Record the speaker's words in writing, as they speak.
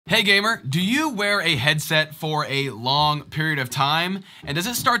Hey gamer, do you wear a headset for a long period of time? And does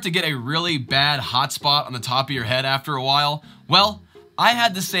it start to get a really bad hot spot on the top of your head after a while? Well, I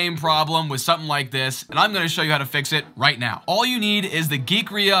had the same problem with something like this, and I'm going to show you how to fix it right now. All you need is the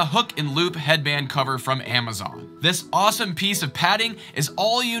Geekria Hook and Loop headband cover from Amazon. This awesome piece of padding is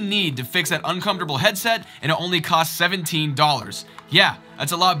all you need to fix that uncomfortable headset, and it only costs $17. Yeah,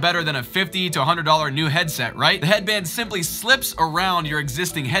 that's a lot better than a $50 to $100 new headset, right? The headband simply slips around your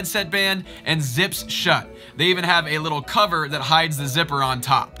existing headset band and zips shut. They even have a little cover that hides the zipper on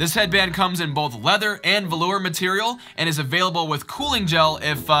top. This headband comes in both leather and velour material and is available with cooling gel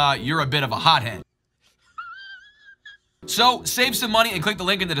if you're a bit of a hothead. So, save some money and click the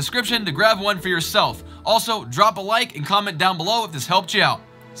link in the description to grab one for yourself. Also, drop a like and comment down below if this helped you out.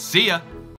 See ya!